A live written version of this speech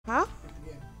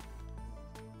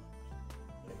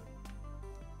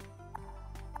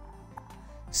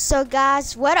So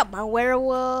guys, what up my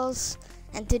werewolves?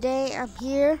 And today I'm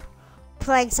here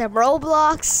playing some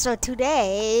Roblox. So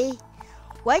today,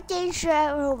 what game should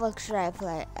I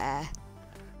play?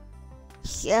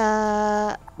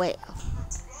 Wait.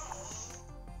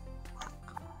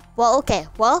 Well, okay.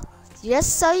 Well,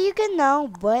 just so you can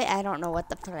know, but I don't know what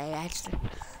to play actually.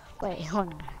 Wait,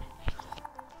 hold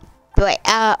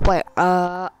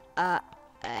on.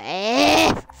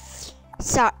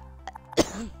 Sorry.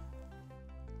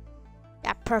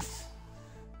 Yeah, perfect.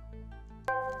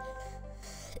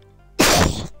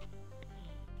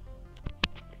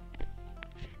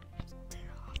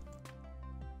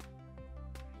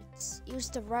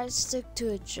 Use the right stick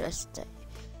to adjust the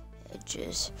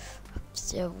edges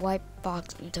of the white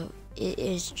box until it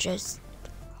is just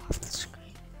off the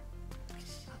screen.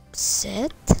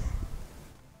 Set.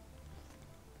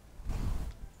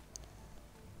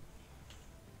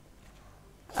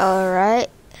 Alright.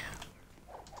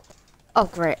 Oh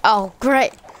great. Oh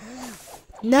great.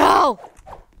 No!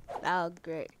 Oh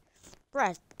great.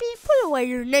 Bruh, put away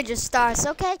your ninja stars,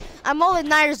 okay? I'm only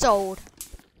 9 years old.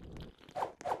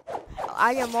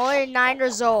 I am only 9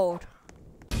 years old.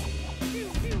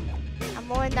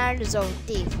 I'm only 9 years old.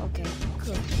 Thief. Okay,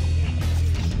 cool.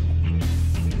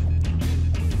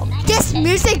 Oh, this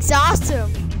music's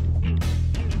awesome.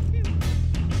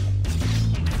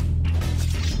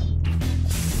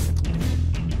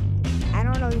 I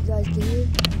don't know, you guys. Can you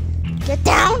get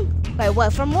down? Wait,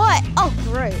 what? From what? Oh,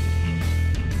 great.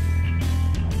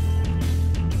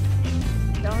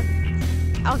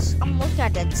 I'm looking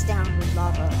at that down with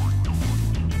lava.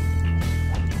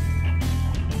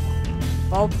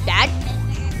 Oh, that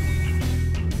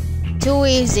too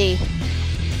easy.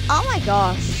 Oh my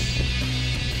gosh.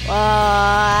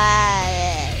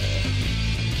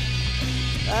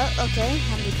 Okay,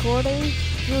 I'm recording.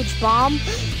 Huge bomb.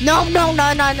 No.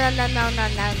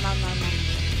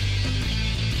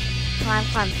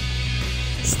 Climb.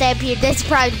 Stay up here. This is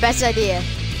probably the best idea.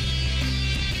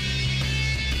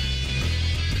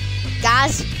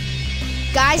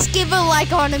 Guys, give a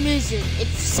like on the music.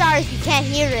 Sorry if you can't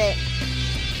hear it.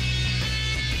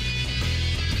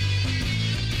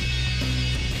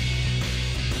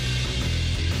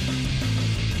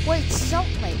 Wait,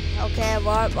 okay,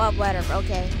 whatever,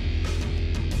 okay.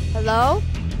 Hello?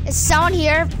 Is someone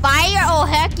here? Fire? Oh,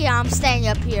 heck yeah, I'm staying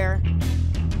up here.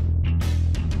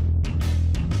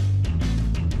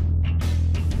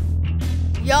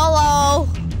 YOLO!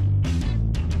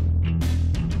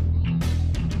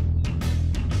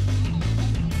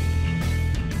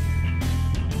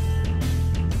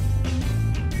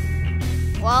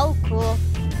 Whoa, cool.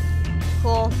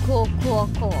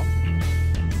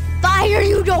 Fire,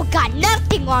 you don't got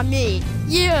nothing on me.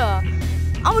 Yeah.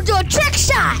 I'm gonna do a trick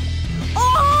shot.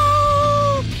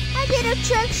 Oh, I did a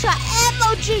trick shot.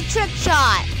 Emoji trick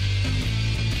shot.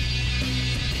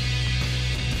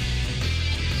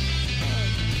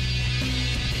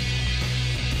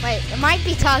 Wait, it might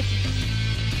be talking.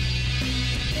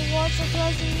 Yeah.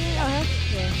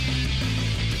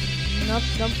 Nope.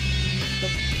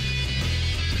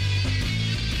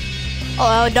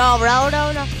 Oh no.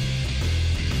 No.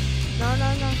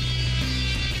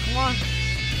 Come on.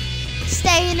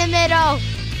 Stay in the middle.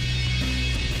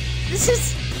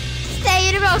 Stay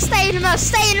in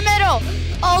the middle.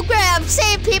 Oh great, I'm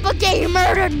seeing people getting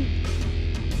murdered.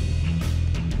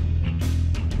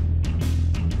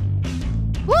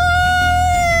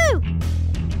 Woo!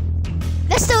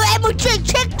 Let's do emoji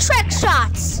trick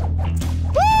shots.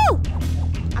 Woo!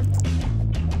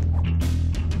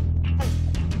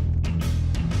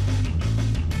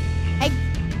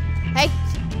 Hey,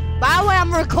 by the way,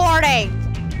 I'm recording.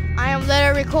 I am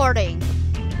literally recording.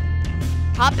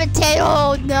 Hot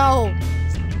potato, no.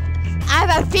 I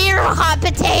have a fear of hot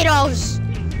potatoes.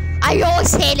 I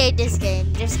always hated this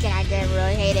game. Just kidding, I didn't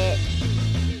really hate it.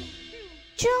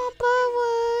 Jump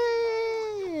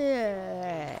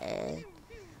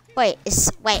away.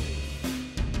 Wait.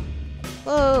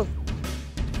 Whoa.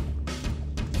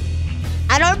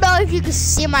 I don't know if you can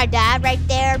see my dad right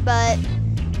there, but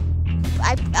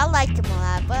I like him a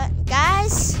lot. But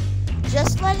guys,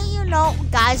 just letting you know,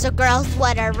 guys or girls,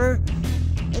 whatever.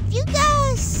 If you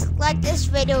guys like this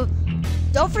video,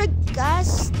 don't forget,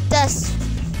 guys, just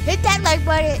hit that like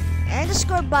button and the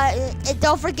subscribe button, and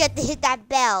don't forget to hit that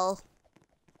bell.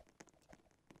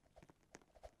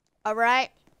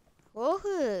 Alright?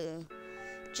 Woohoo!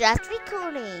 Just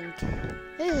recording.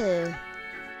 The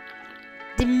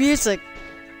music.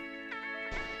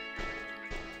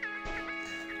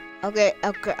 Okay,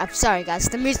 I'm sorry guys,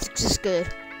 the music's just good.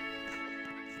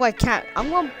 Wait, I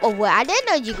didn't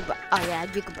know you could buy, oh yeah,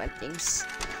 you could buy things.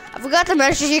 I forgot to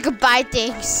mention you could buy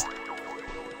things.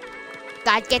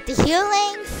 Gotta get the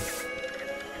healing.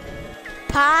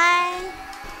 Pie.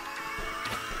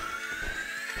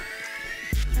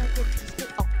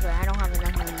 Okay, I don't have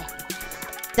enough money.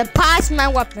 The pie's my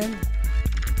weapon.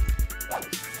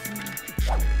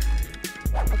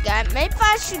 Okay, maybe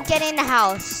I should get in the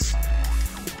house.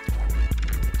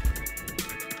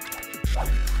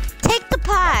 Take the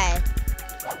pie.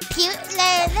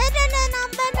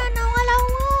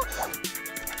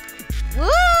 Woo!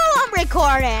 I'm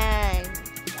recording.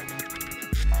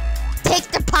 Take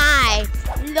the pie.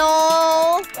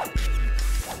 No.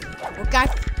 Okay.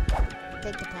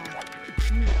 Take the pie.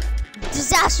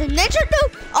 Disaster ninja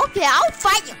dude. Okay, I'll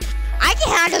fight you. I can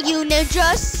handle you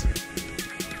ninjas.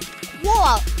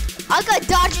 Whoa! I got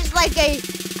dodges like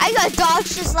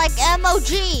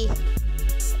MOG.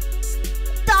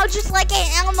 Dodges like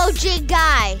an MOG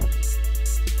guy.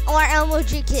 Or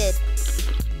MOG kid.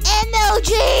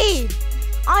 MOG!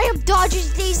 I am dodging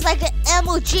these like an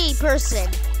MOG person.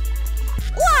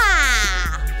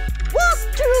 Wow! Walk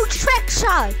through trick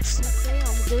shots. Okay, I'm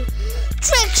gonna do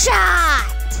trick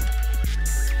shot!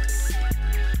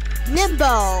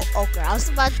 Limbo. Okay, I was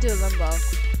about to do limbo.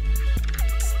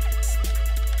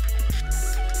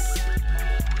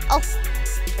 Oh,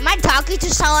 am I talking to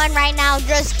someone right now?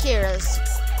 Just curious.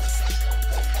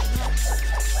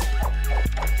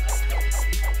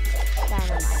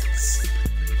 Dynamites.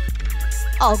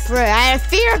 Oh, great. I had a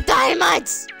fear of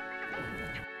dynamites.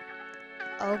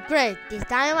 Oh, great. These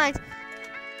dynamites.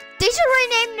 They should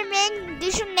rename the name.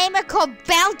 They should name it called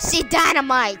Bouncy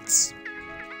Dynamites.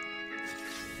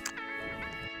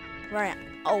 Right.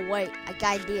 Oh, wait. I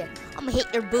got an idea. I'm gonna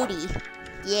hit your booty.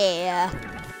 Yeah.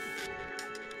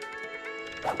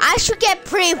 I should get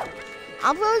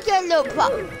I'm gonna get a little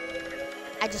pop.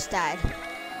 I just died.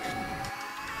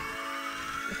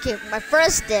 Okay, my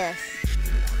first death.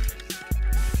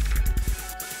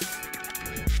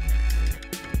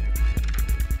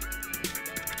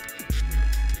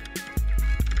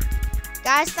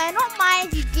 Guys, I don't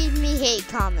mind if you give me hate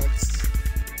comments.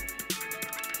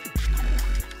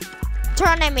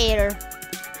 Terminator.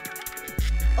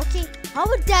 Okay, how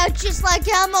about that just like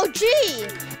MOG?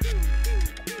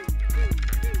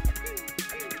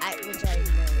 Okay,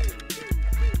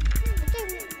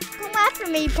 come after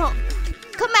me, punk.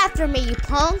 Come after me, you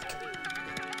punk.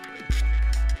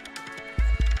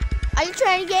 Are you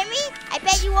trying to get me? I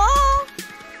bet you are.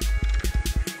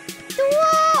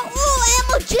 Ooh,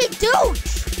 MOG dude.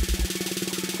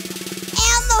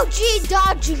 MOG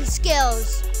dodging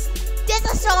skills. This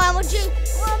is so MOG.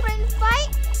 Wanna bring the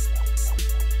fight?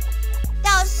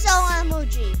 That was so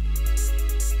MOG.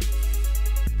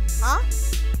 Huh?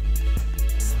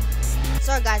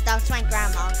 Sorry guys, that was my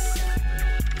grandma.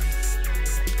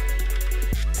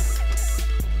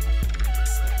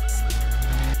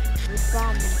 You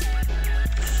bombed me.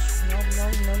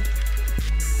 No.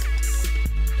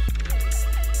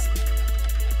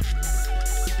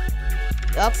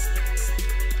 Yup.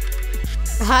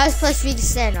 The highest place we can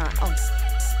stand on. Oh.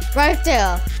 Right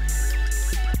there.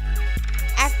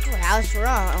 After house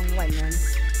wrong. Oh, wait, man.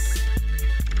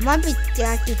 Might be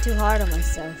acting too hard on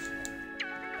myself.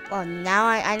 Well, now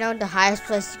I know the highest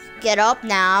place to get up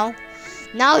now.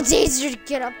 Now it's easier to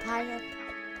get up higher.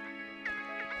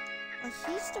 Oh,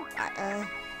 he's the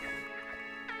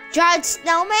Giant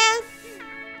snowman?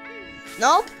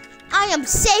 Nope. I am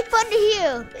safe under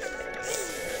here.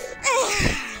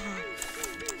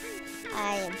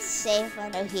 I am safe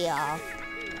under here.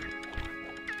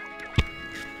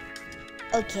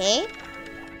 Okay.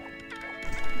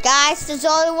 Guys, there's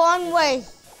only one way.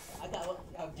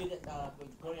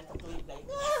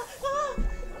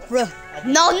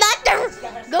 No, not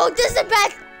the. Go to the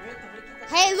back.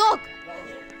 Hey, look.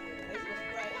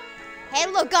 Hey,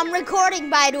 look. I'm recording,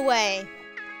 by the way.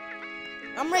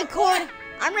 I'm recording.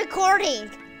 I'm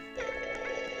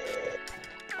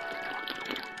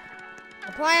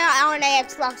playing on the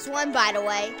Xbox One, by the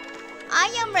way. I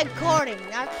am recording.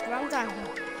 That's what I'm talking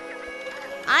about.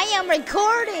 I am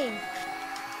recording.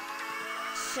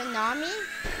 Tsunami?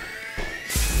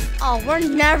 Oh, we're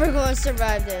never going to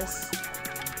survive this.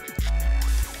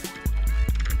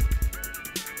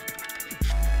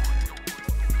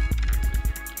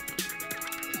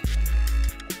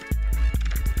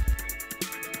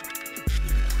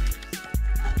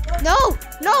 No!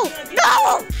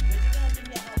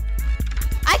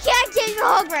 I can't give you a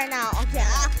hug right now. Okay,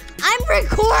 I'm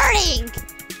recording.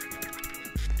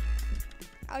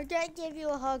 I can't give you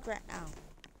a hug right now.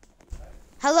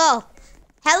 Hello,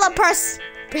 person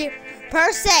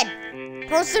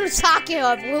who's talking,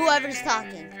 or whoever's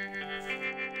talking.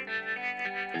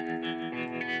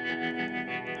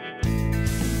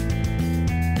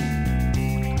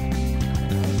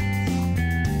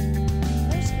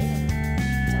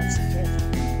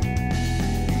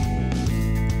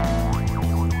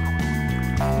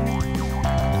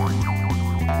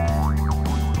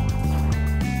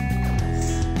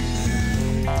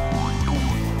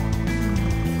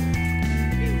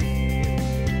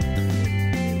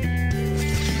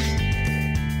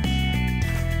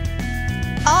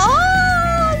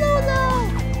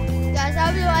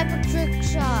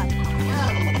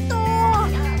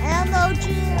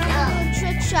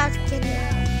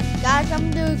 Guys,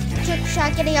 I'm gonna do a trick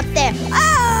shot getting up there.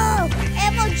 Oh!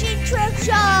 MLG trick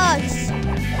shots!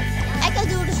 I can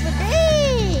do this with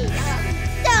these!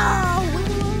 No!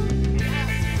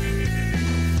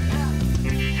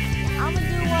 I'm gonna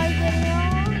do one getting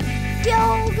on. Yo,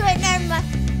 good, never mind.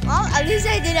 Well, at least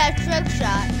I did that trick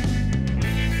shot.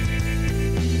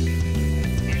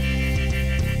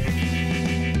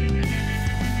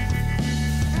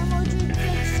 MLG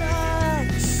trick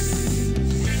shots.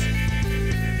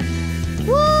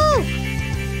 Woo!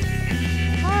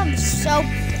 I'm so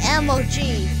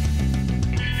MLG.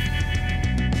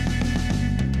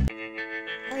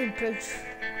 I'm pretty.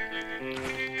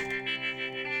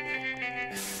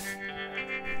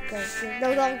 No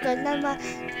longer number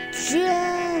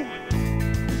 10.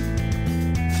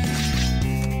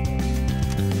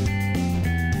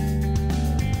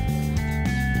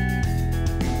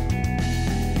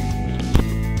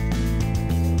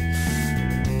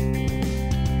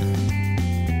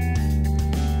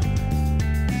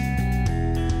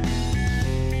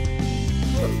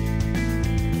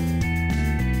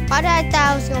 Why did I thought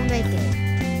I was gonna make it?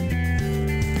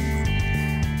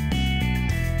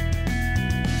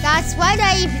 That's why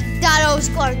I even thought I was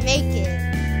going to make it.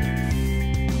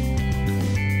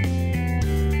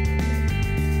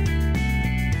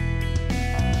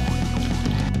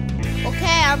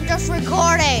 Okay, I'm just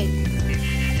recording.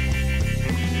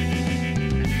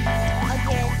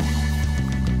 Again.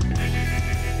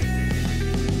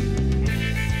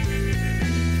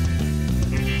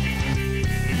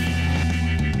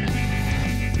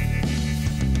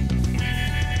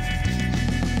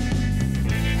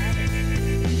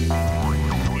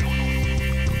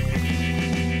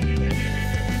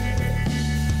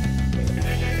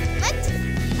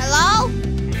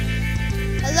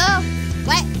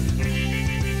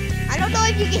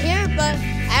 You can hear it, but I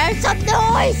heard some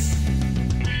noise.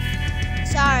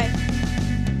 Sorry.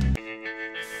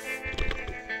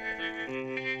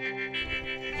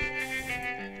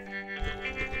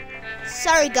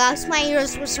 Sorry guys, my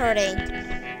ears was hurting.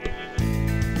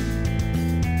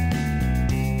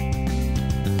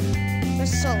 It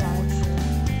was so loud.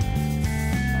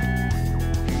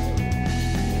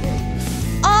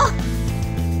 Oh!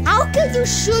 How can you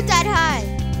shoot that high?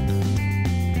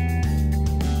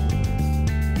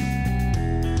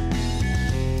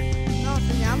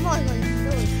 I'm only going to do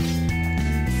it.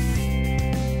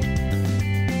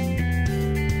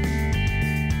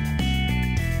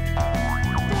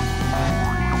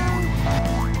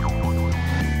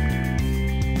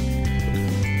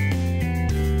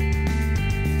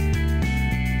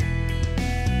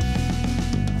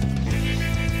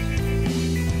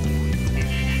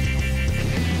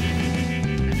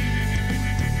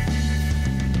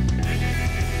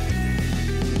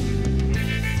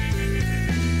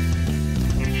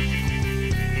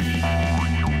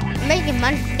 Making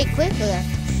money pretty quickly.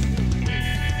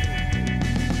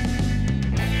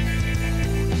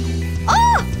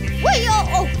 Oh! Wait,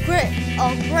 oh great.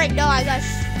 Oh great, no, I got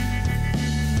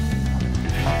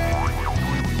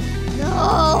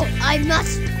no, I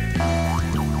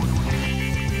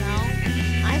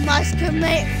must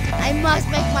commit. I must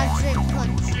make my dream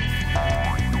come true.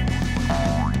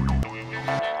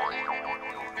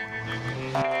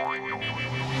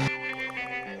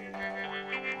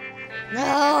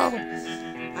 No!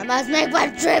 I must make my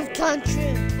dream come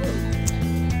true.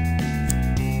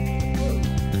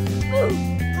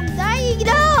 I'm dying!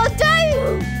 No! I'm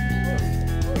dying!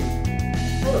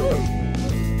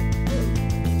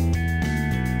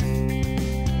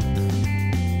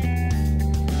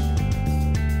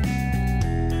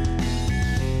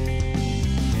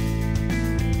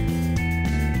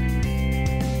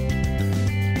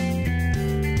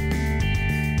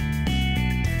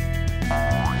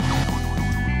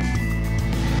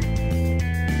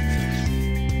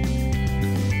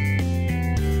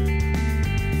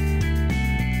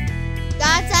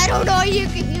 I don't know if you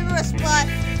can hear us, but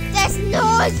this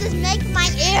noise is making my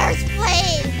ears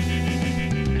bleed.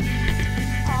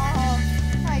 Oh,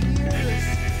 my ears.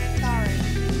 Sorry.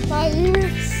 My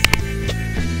ears.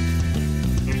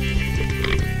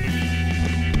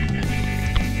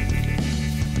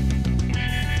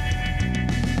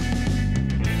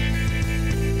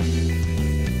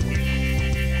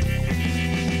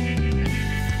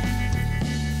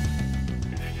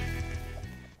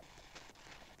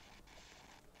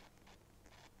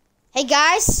 Hey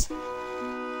guys,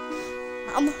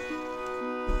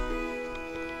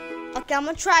 okay, I'm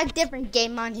gonna try a different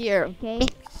game on here, okay?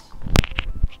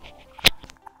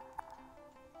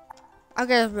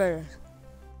 Okay, let's ready.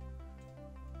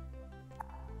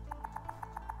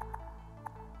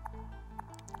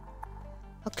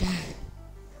 Okay.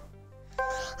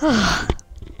 I'm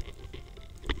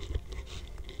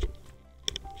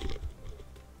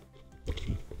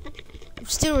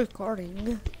still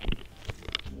recording.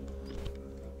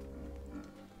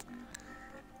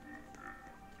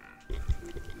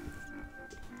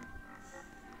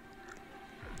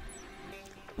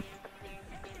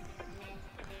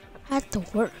 I have to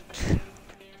work.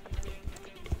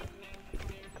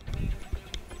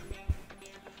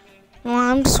 No,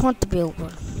 I just want to be over.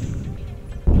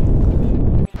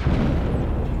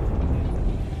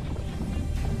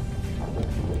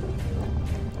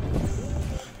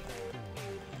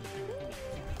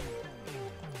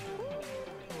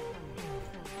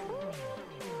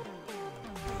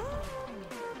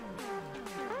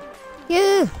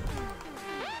 Yeah.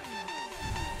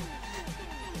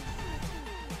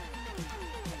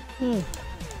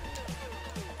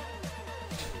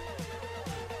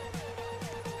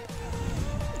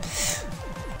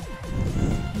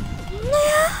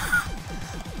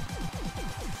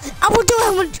 I'm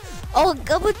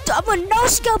gonna no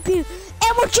scope you.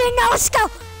 MOG no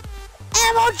scope.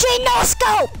 MOG no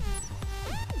scope.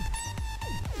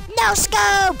 No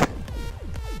scope.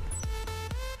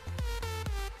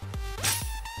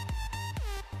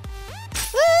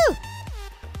 Woo!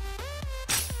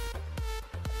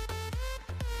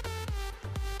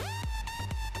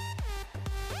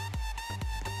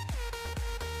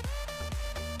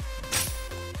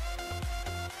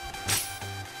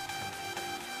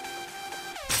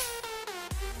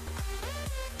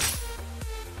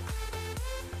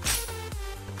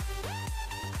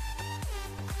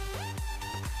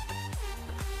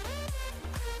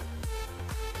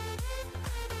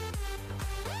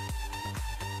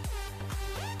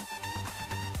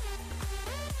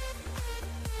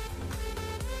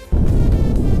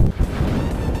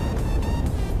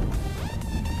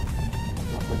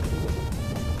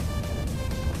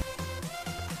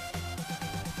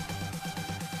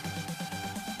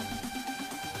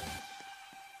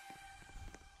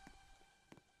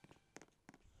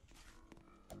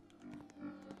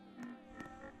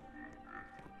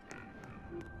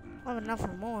 I have enough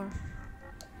for more.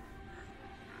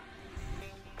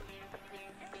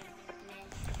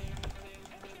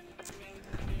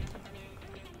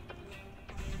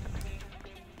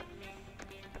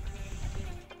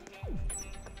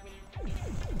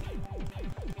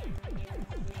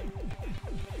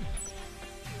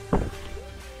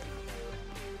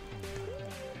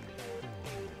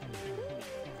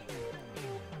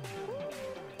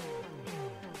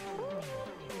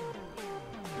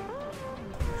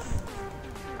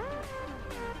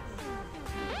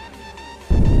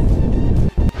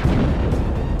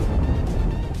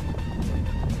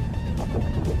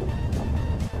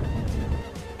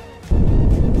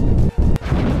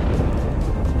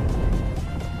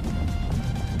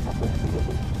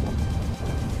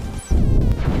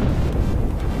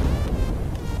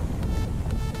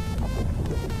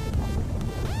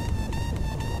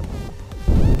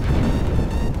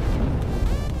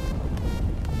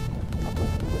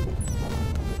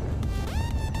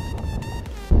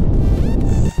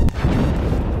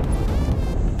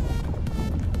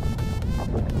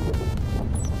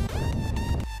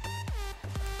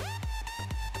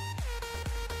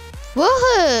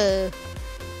 Woohoo!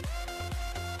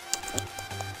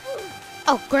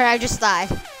 Oh, great, I just died.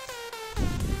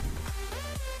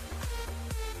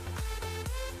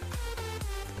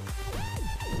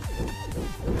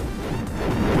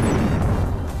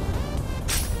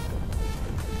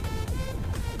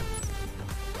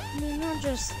 I mean, not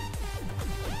just...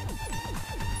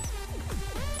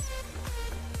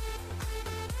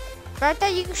 But I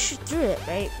thought you could shoot through it,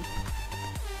 right?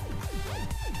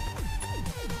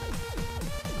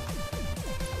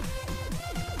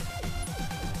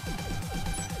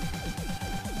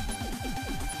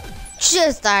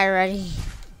 Just die already.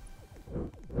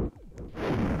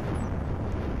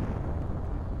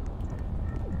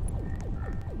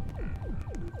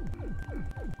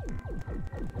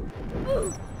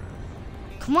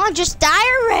 Come on, just die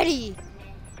already.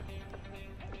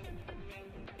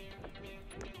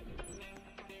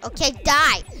 Okay,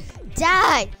 die.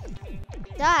 Die.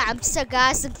 Die. I'm so,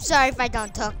 guys, I'm sorry if I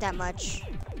don't talk that much.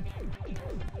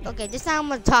 Okay, this time I'm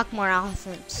gonna talk more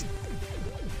often.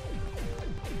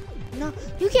 No,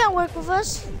 you can't work with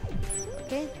us.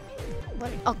 Okay.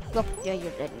 What? Oh, yeah,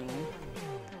 you're dead.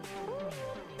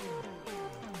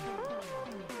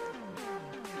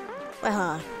 Wait, hold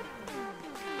on.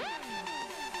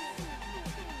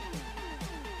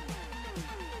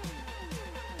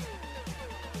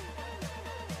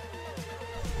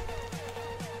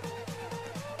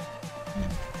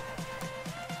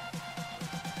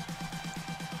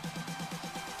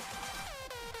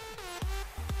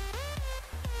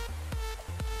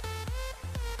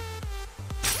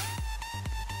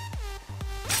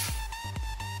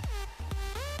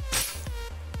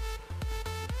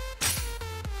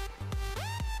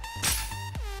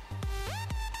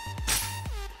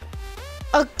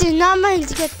 Oh, did not mind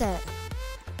to get that.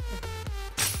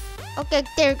 Okay,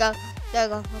 there you go. There you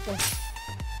go. Okay.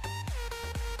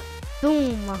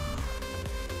 Boom.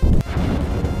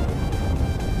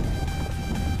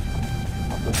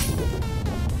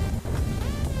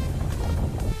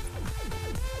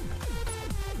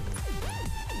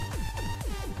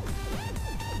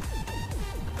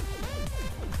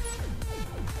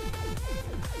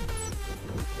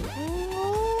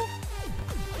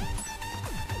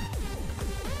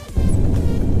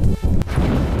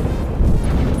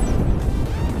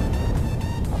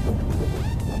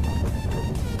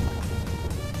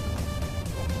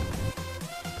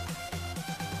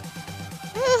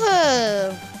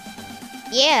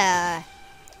 Yeah.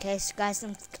 Okay, so guys,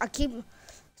 I keep.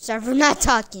 Sorry for not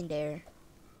talking there.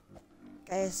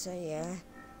 Okay, so yeah.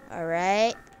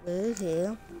 Alright.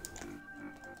 Woohoo.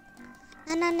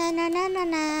 Na na na na na na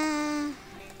na.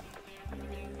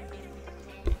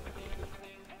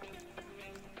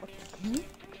 Okay.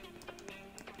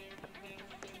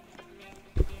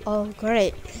 Oh,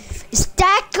 great. Is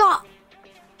that got?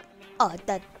 Oh,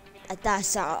 that's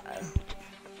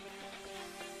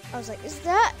I was like, is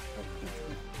that?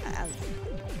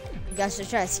 You guys are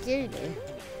trying to scare me.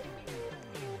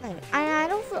 I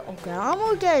don't feel okay. I'm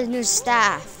gonna get a new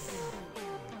staff.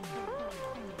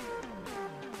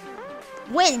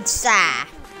 Wind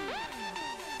staff.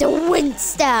 The wind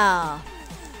staff.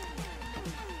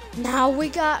 Now we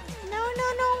got no.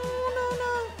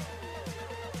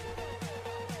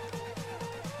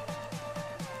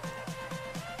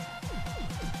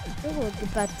 We're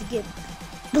about to get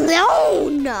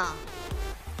blown.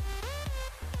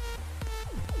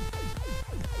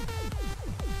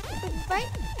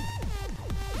 Right?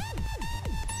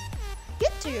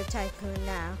 Get to your tycoon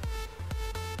now.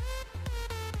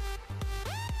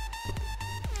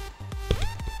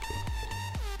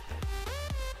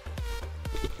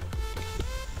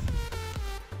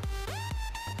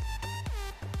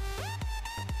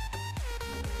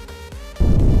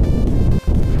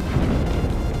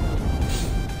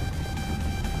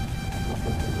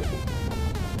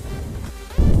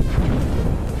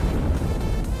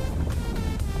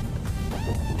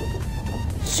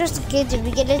 Just in case if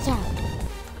we get 1,000.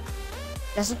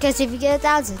 Just in case if you get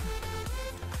 1,000.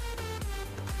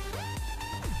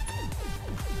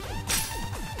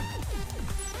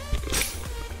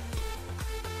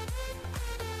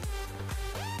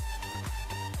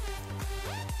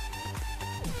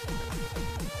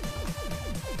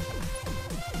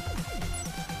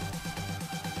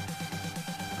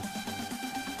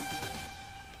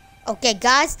 Okay,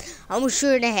 guys, I'm gonna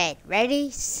shoot in the head. Ready,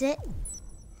 set.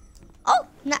 Oh,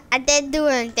 no, I didn't do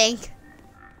anything.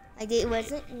 It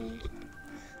wasn't me.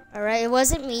 Alright, it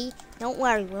wasn't me. Don't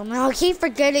worry, woman. I'll keep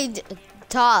forgetting to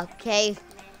talk, okay?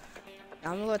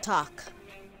 I'm gonna talk.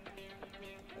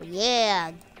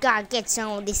 Yeah, gotta get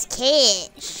some of this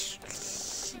cash.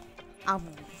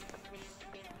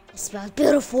 It smells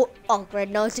beautiful. Oh, great.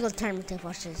 No, it's gonna turn me to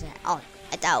what is that? Oh,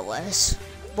 I thought it was.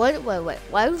 Wait.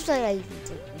 Why was I even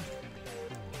thinking?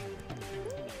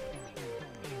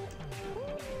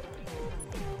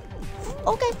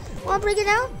 Okay, wanna break it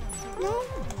down? No?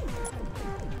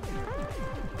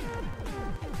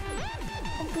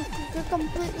 You're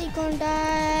completely gonna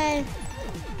die.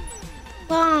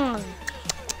 Bang.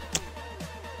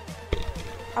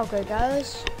 Okay,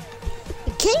 guys.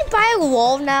 Can you buy a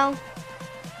wall now?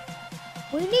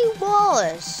 We need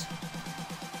walls.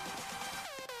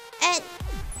 And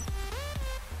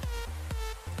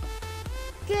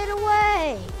get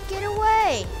away! Get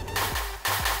away!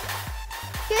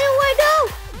 Get away, no!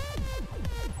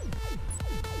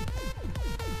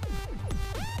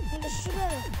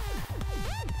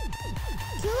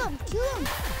 Kill him, kill him!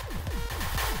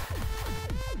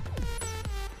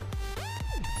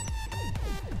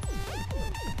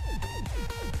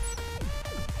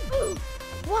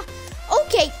 What?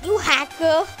 Okay, you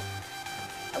hacker!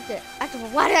 Okay,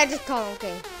 why did I just call him?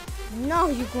 Okay. Now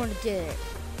you're gonna get it.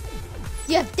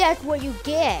 Yeah, that's what you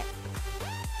get.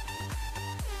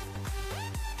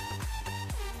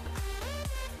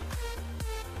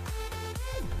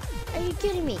 Are you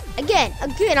kidding me? Again,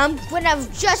 when I was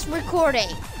just recording.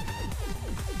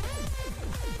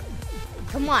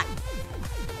 Come on.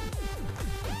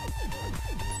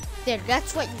 There,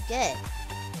 that's what you get.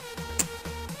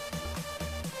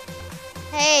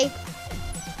 Hey.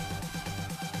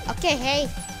 Okay, hey.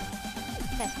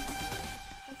 Okay.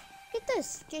 Get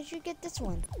this. Get you get this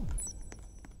one.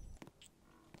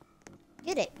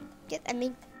 Get it. Get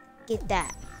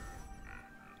that.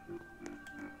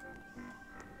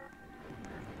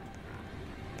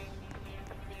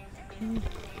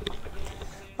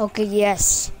 Okay,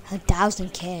 yes.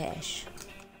 1,000 cash.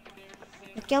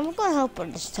 Okay, I'm gonna help her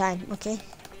this time, okay?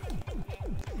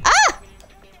 Ah!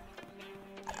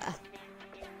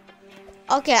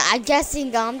 Okay, I'm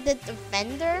guessing I'm the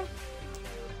defender.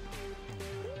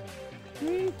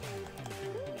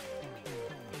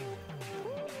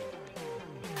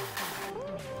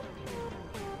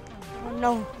 Oh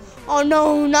no. Oh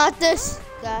no, not this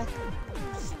guy.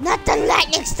 Not the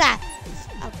lightning staff.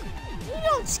 Okay. You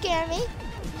don't scare me.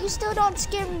 You still don't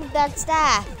scare me with that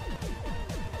staff.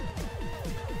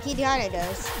 He kinda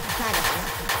does. Kind of.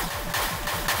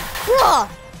 Bruh!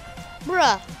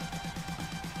 Bruh.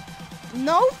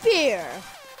 No fear.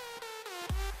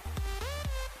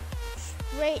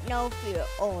 Straight no fear.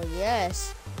 Oh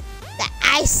yes. The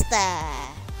ice staff.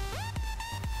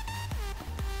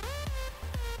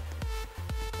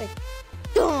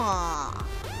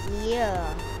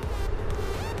 Yeah.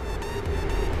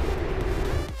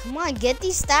 Come on, get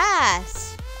these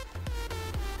stars.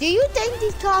 Do you think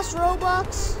these cost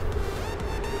Robux?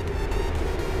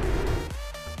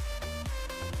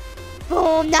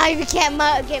 Boom, now you can't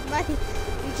get money.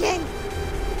 You can't.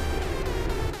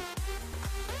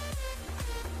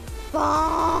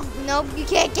 Boom. Nope, you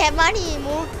can't get money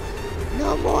anymore.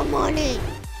 No more money.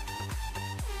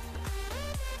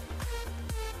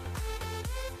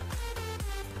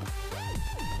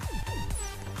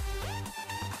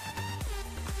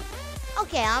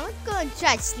 Okay, I'm gonna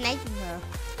try sniping her.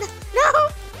 No!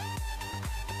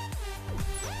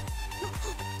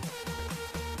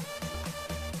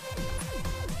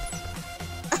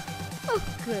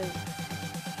 Okay.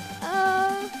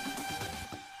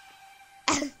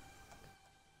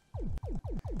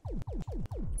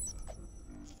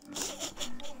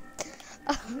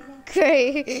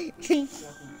 Great.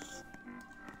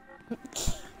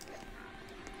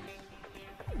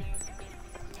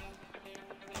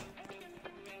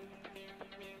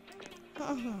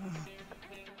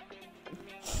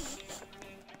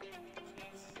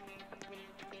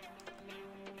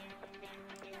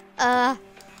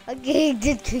 Okay,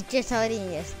 did creature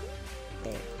sorting yes.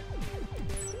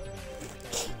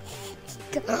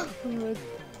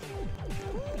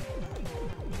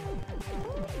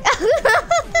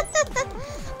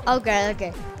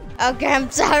 Okay. Okay, I'm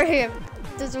sorry.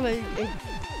 This was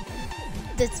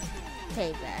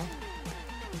payback.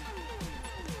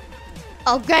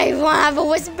 Okay, you wanna have a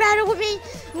wizard battle with me?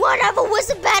 You wanna have a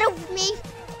wizard battle with me?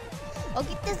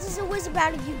 Okay, this is a wizard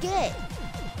battle you get.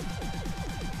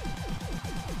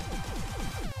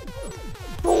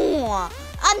 Boom!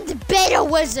 I'm the beta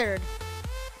wizard.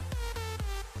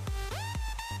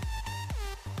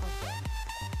 Okay.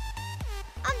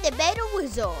 I'm the beta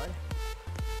wizard.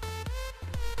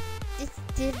 This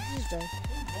is like.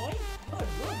 Boy,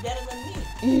 you're better than me.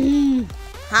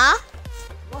 Huh?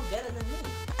 You're better than me.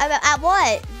 At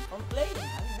what? I'm playing.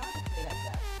 I'm not to play like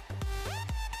that.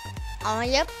 Oh,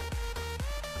 yep.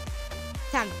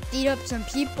 Time to beat up some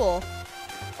people.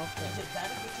 Okay. Is it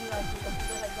better if you like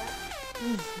like that?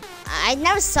 I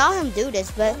never saw him do this,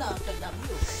 but No, because not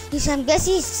you. I guess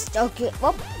he's okay.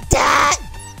 Well, that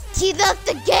he left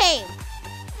the game.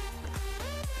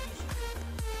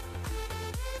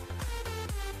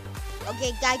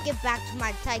 Okay, gotta get back to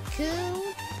my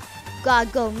tycoon. Gotta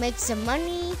go make some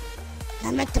money.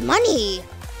 Gotta make the money.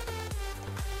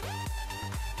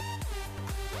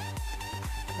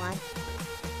 Come on.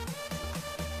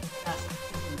 That's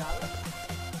 $15.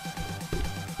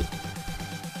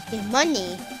 The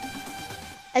money.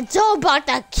 It's all about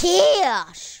the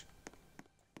cash.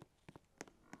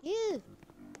 You.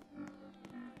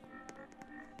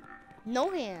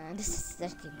 No hand. This is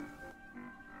second.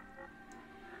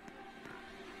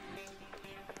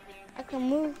 I can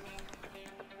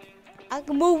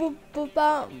move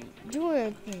without doing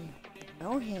anything.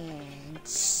 No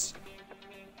hands.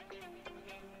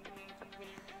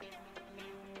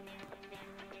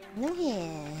 No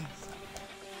hands.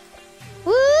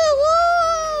 Woo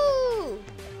woo!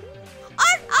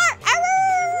 Art!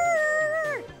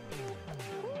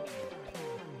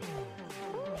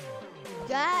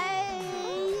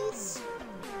 Guys.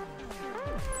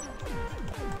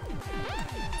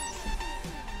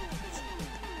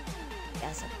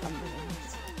 That's a compliment.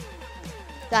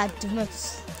 God damn it.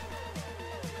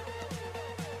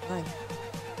 Fine.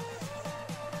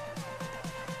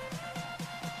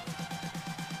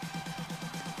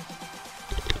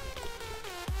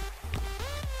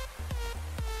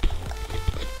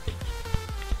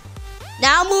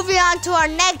 Now moving on to our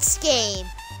next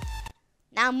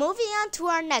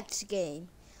game.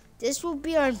 This will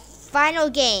be our final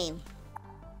game.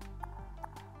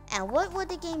 And what would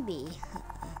the game be?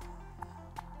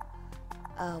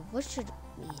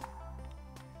 be?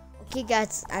 Okay,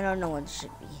 guys, I don't know what it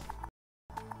should be.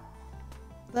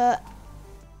 But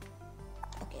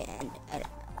okay, and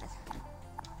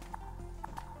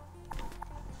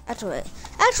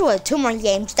actually, 2 more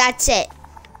games. That's it.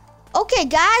 Okay,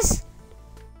 guys.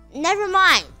 Never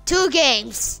mind. 2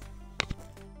 games.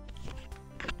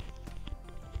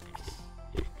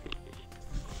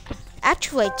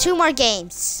 Actually, 2 more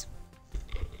games.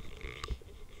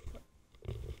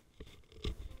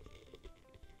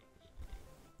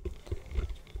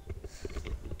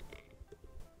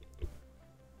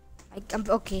 I'm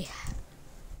okay.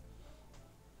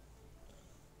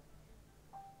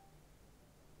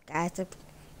 Guys,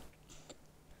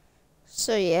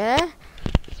 so yeah,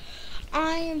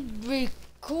 I am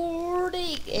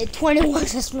recording. 21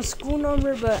 is my school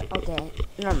number, but okay,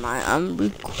 never mind. I'm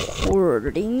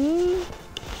recording.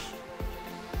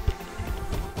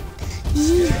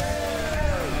 Yeah.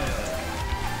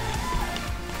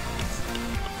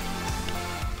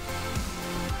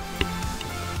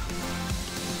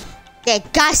 Okay,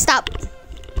 guys, stop.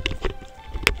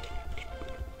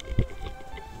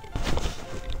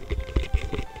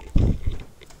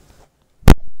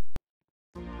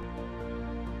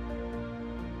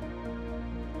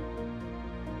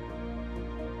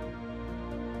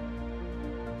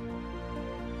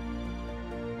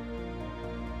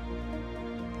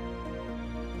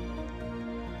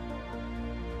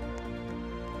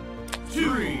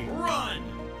 Run!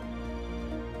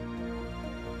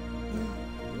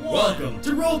 Welcome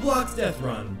to Roblox Death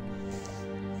Run.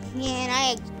 Yeah, and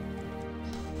I.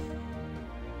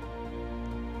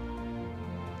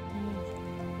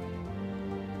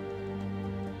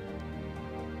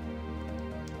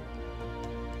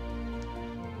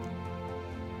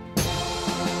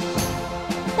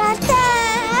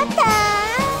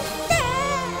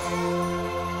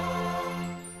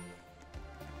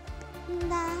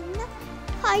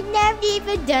 I never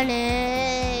even done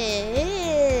it.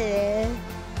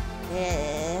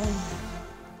 Yeah.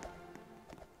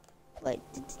 What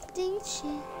did she?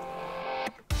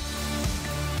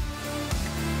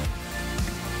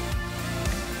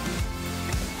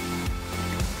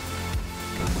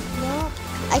 No,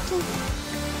 I can.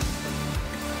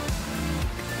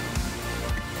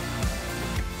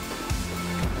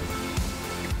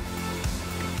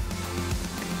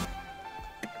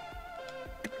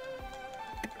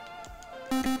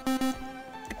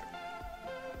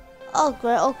 Oh,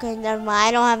 great. Okay, never mind.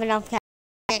 I don't have enough cash.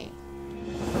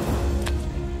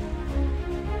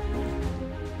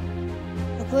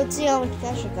 Let's see how much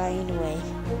cash I got anyway.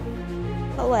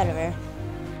 But whatever.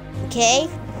 Okay?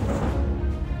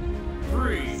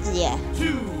 3, Yeah.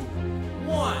 2,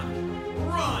 1,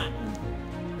 run!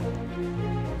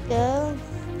 Go.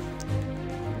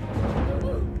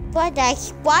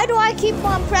 Why do I keep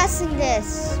on pressing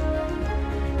this?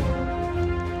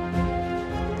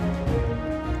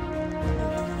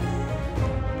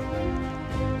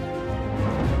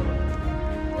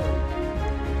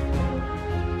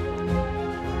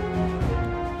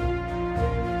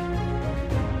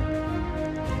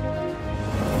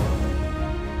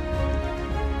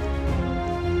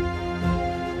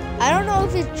 I don't know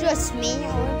if it's just me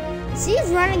or see, he's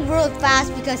running really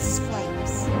fast because it's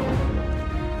flames.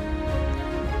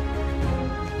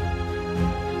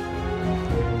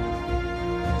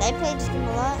 Did I play this game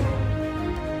a lot?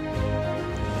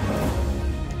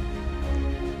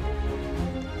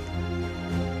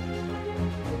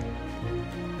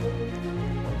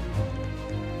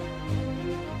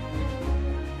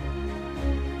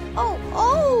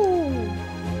 Oh!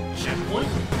 Checkpoint.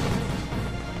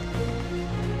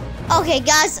 Okay,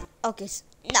 guys. Okay,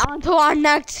 now on to our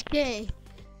next game.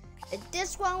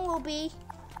 This one will be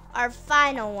our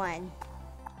final one.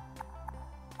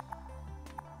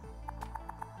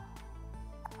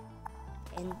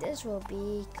 And this will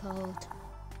be called.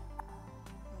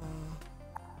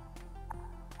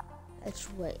 Let's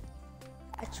wait.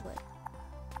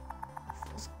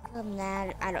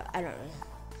 Nah, I don't.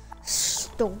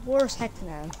 The worst heck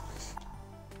no.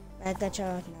 That's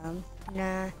no.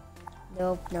 Nah.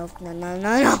 Nope, no.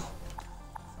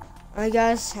 I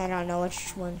guess I don't know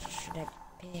which one should I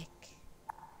pick.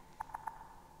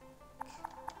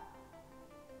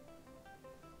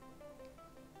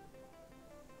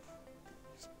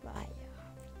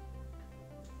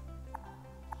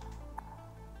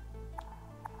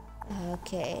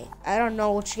 Okay, I don't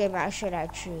know which game should I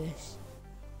choose.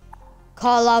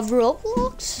 Call of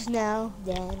Roblox? No,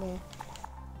 then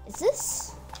is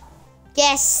this?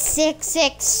 Yes,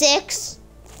 666.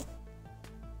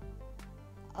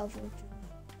 Okay,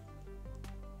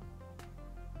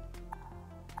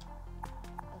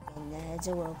 no, it's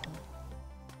a Roblox.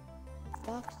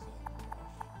 Roblox.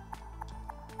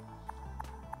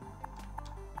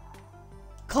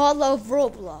 Call of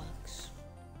Roblox.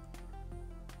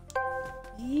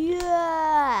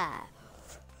 Yeah.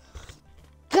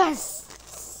 Guys.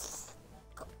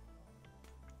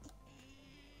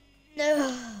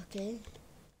 Okay.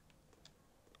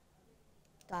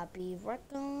 Copy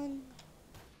record.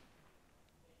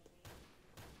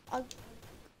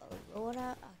 What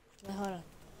up? Hold on.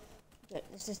 Okay,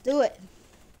 let's just do it.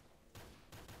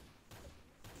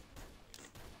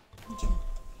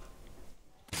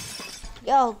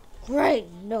 Yo, great.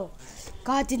 No.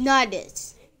 God deny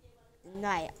this.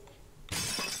 Deny it.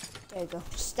 There you go.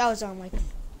 That was on my.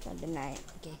 Don't deny it.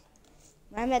 Okay.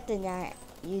 When I meant deny it,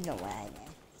 you know what I meant.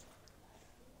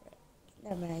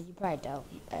 Never mind, you probably don't.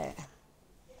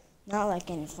 Not like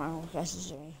any final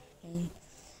questions or anything.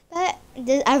 But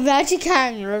I'm actually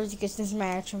kind of nervous because this is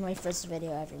my first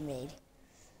video I ever made.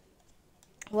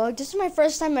 Well, this is my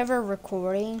first time ever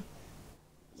recording.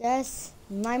 Yes,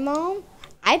 my mom,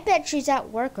 I bet she's at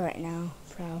work right now.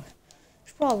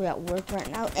 She's probably at work right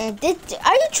now. And are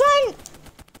you trying?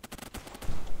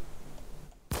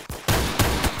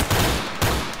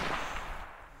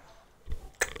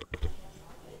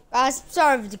 I'm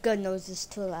sorry if the gun nose is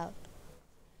too loud.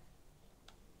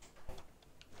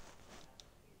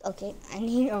 Okay, I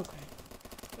need If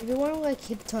you want to like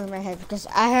keep turning my head because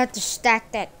I have to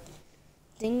stack that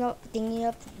thingy up.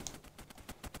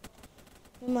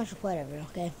 Pretty much whatever,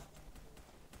 okay.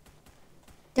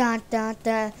 Dun dun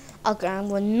dun. Okay, I'm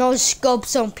gonna no scope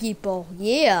some people.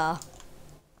 Yeah.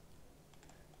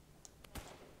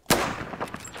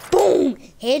 Boom!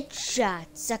 Headshot,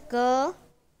 sucker.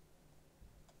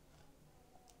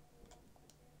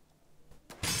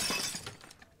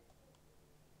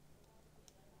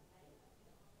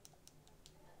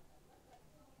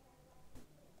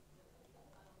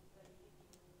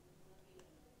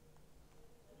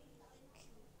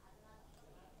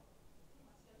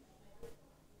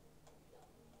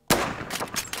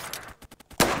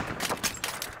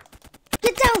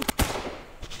 Get down!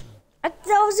 I thought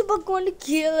I was about going to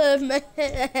kill him.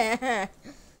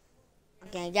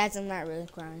 Okay, guys, I'm not really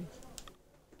crying.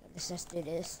 Let's just do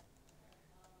this.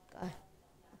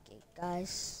 Okay, guys,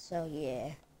 so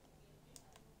yeah.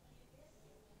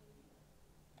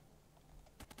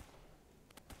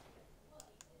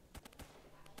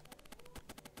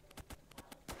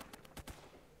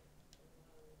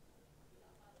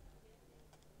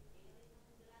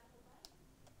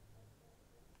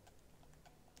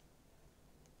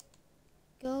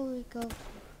 Go.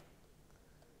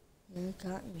 You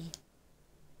got me.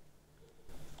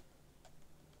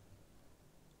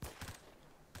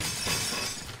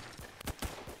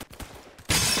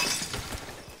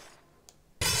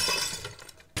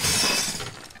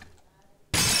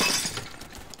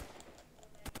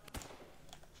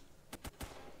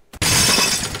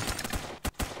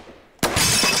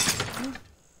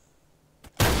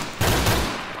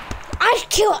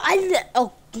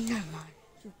 Oh, never mind.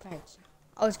 You parents.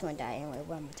 I was going to die anyway.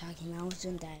 What am I talking about? I was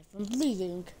going to die from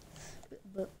bleeding.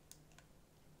 But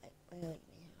wait.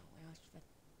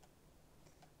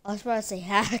 I was about to say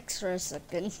hacks for a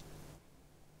second.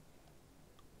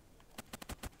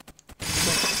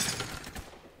 If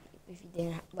you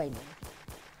didn't, wait a minute.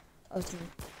 I was going to.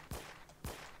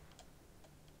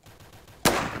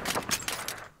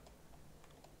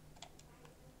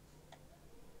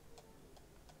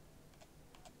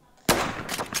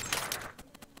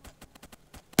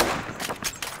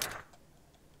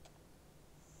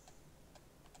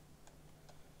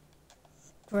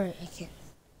 Great, I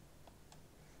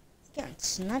can't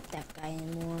snipe that guy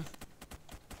anymore.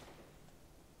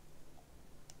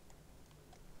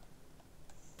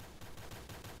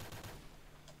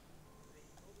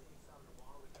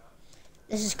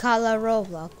 This is called a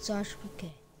Roblox, so I should be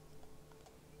okay.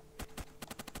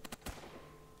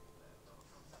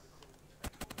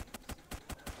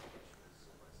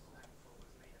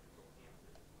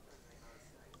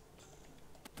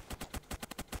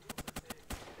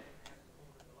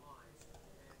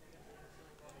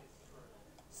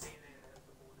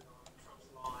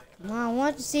 I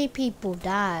want to see people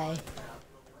die.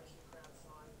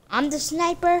 I'm the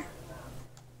sniper.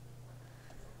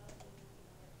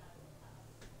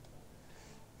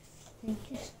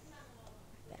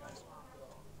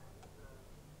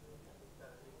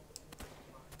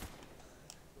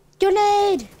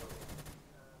 Grenade!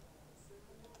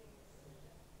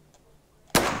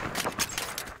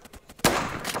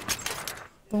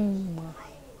 Boom.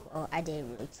 Oh, I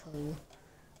didn't really kill you.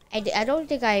 I don't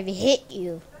think I even hit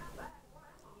you.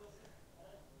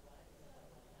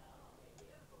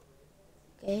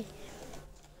 Okay.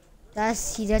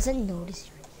 He doesn't notice.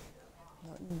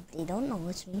 No, they don't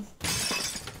notice me.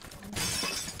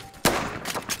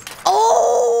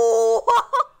 Oh!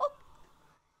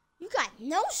 You got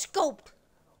no scope.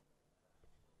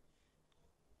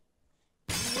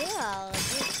 Yeah,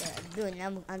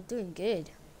 I'm doing good.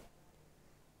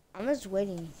 I'm just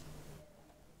waiting.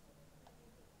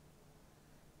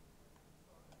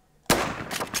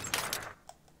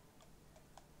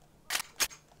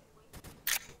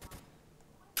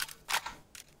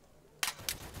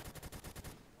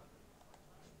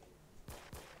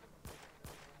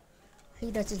 He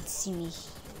doesn't see me.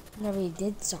 Never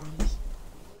did saw me.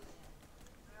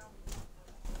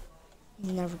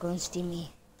 He's never going to see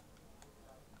me.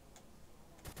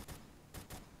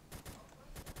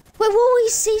 Wait, what? He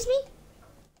sees me?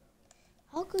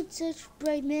 How could such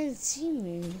bright man see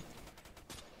me?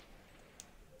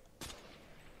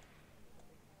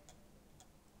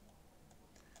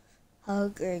 Oh,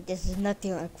 great. This is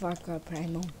nothing like Far Cry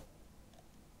Primal.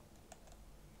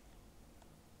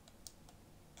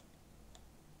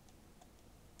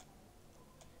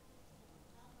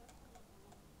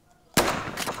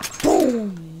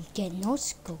 Boom! Get no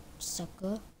scope,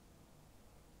 sucker.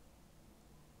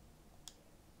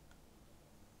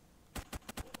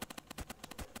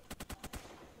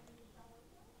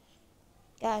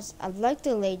 Guys, I'd like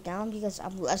to lay down because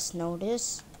I'm less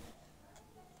notice.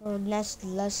 Or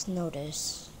less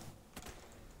notice.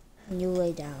 And you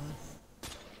lay down.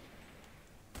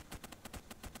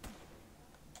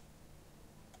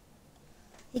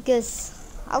 Because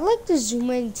I like to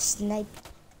zoom in and snipe.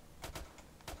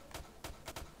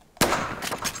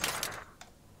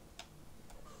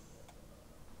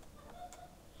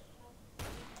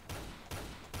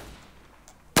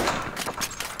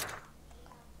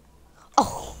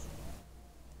 Oh!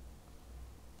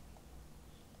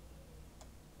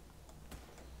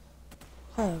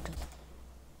 Hold.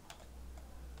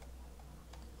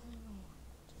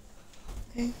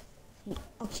 Okay.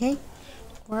 Okay.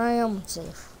 Where I am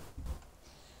safe.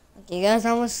 Okay, guys,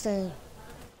 I'm gonna stay.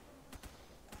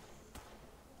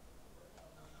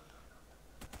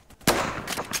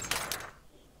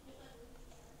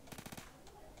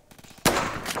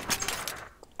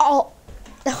 Oh!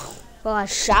 Well, I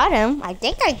shot him. I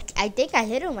think I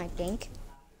hit him.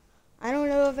 I don't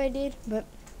know if I did, but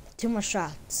 2 more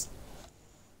shots.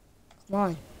 Come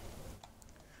on.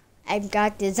 I've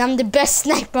got this. I'm the best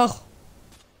sniper.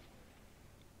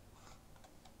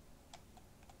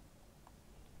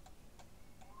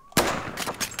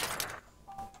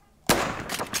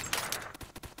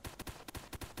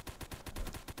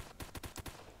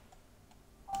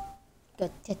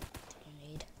 Good. Take the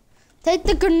grenade. Take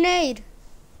the grenade.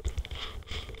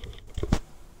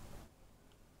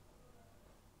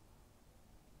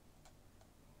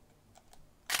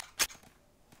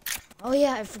 Oh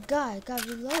yeah, I forgot. I got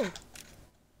reload.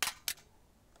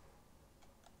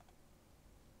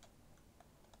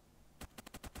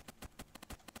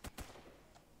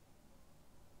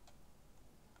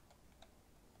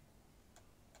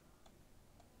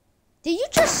 Did you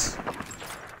just...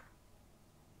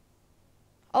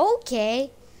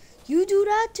 Okay. You do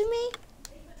that to me?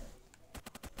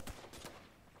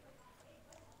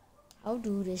 I'll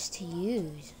do this to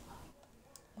you,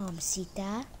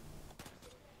 Mamacita.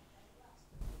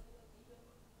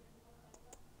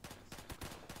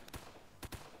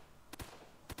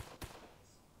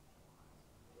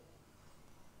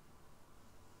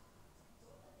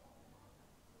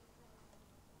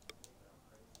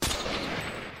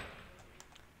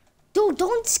 Dude,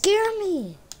 don't scare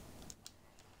me.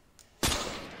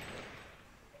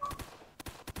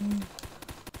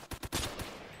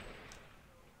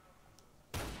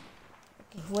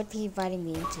 Okay, what are you inviting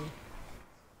me into?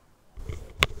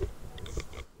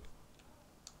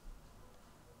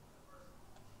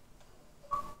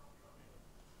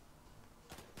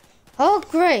 Oh,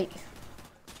 great.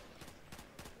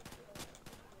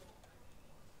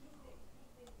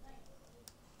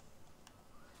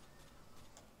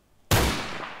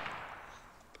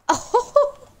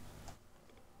 Oh.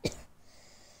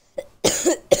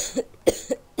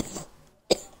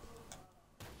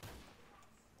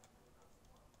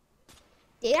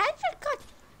 Did I just got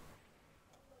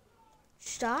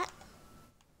shot?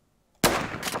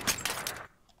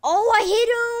 Oh, I hit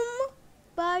him,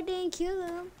 but I didn't kill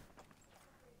him.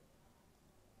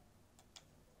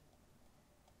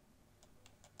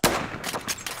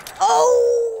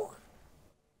 Oh!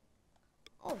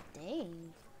 Oh,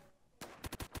 dang.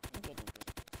 I'm getting good.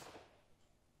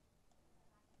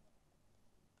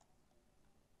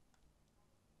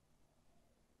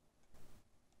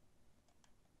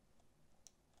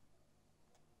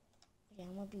 Okay,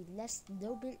 I'm gonna be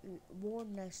little bit more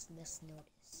less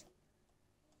notice.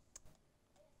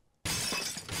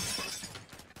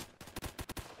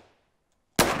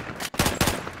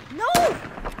 No!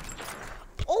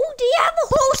 Oh, do you have a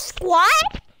whole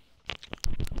squad?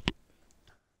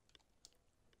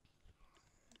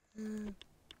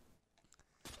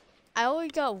 I only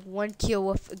got 1 kill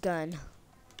with a gun.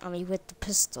 I mean, with the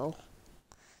pistol.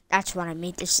 That's what I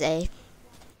mean to say.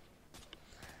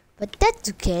 But that's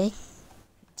okay.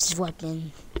 It's a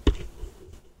weapon.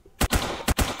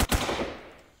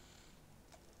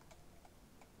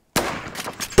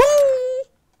 Boom!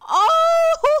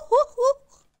 Oh!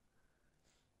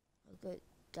 Okay,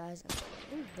 guys,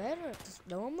 I'm better at this.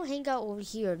 No, I'm gonna hang out over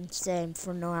here instead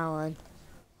for no Alan.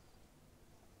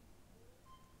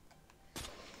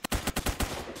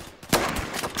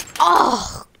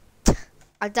 Oh!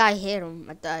 I thought I hit him.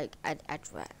 I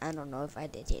don't know if I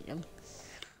did hit him.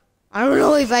 I don't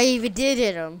know if I even did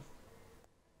hit him.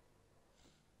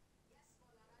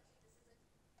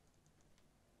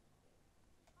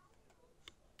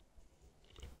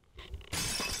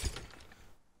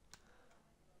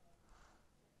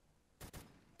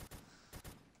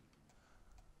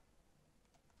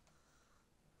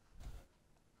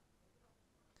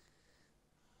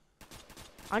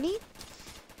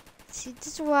 See, this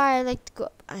is why I like to go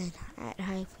at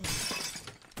high place.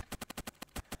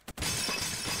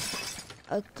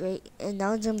 Oh, great. And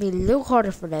now it's going to be a little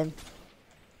harder for them.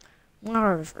 More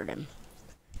harder for them.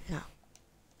 No.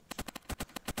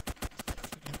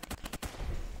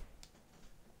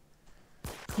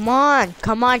 Come on.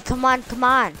 Come on. Come on. Come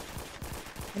on.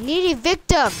 I need a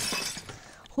victim.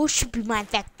 Who should be my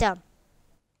victim?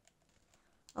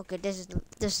 Okay, this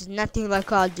is nothing like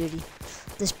Call of Duty.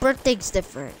 This birthday's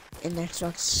different in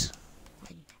Xbox.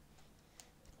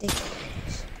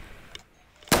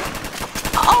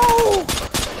 Oh!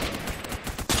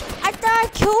 I thought I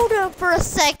killed him for a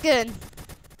second.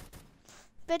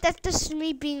 But that's just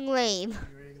me being lame.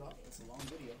 It's a long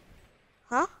video.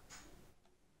 Huh?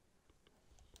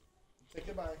 Say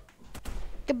goodbye.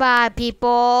 Goodbye,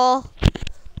 people.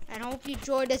 And I hope you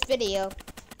enjoyed this video.